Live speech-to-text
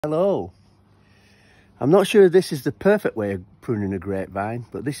Hello. I'm not sure this is the perfect way of pruning a grapevine,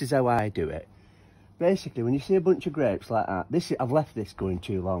 but this is how I do it. Basically, when you see a bunch of grapes like that, I've left this going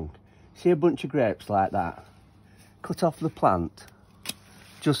too long. See a bunch of grapes like that, cut off the plant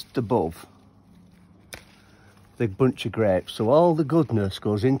just above the bunch of grapes, so all the goodness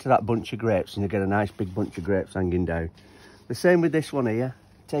goes into that bunch of grapes and you get a nice big bunch of grapes hanging down. The same with this one here.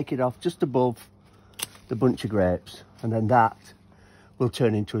 Take it off just above the bunch of grapes, and then that will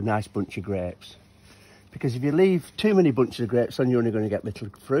turn into a nice bunch of grapes. Because if you leave too many bunches of grapes on, you're only going to get little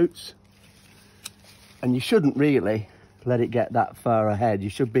fruits, and you shouldn't really let it get that far ahead.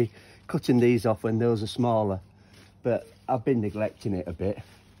 You should be cutting these off when those are smaller, but I've been neglecting it a bit.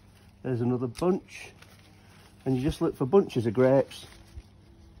 There's another bunch, and you just look for bunches of grapes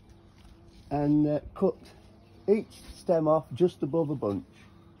and cut each stem off just above a bunch.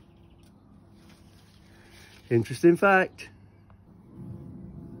 Interesting fact.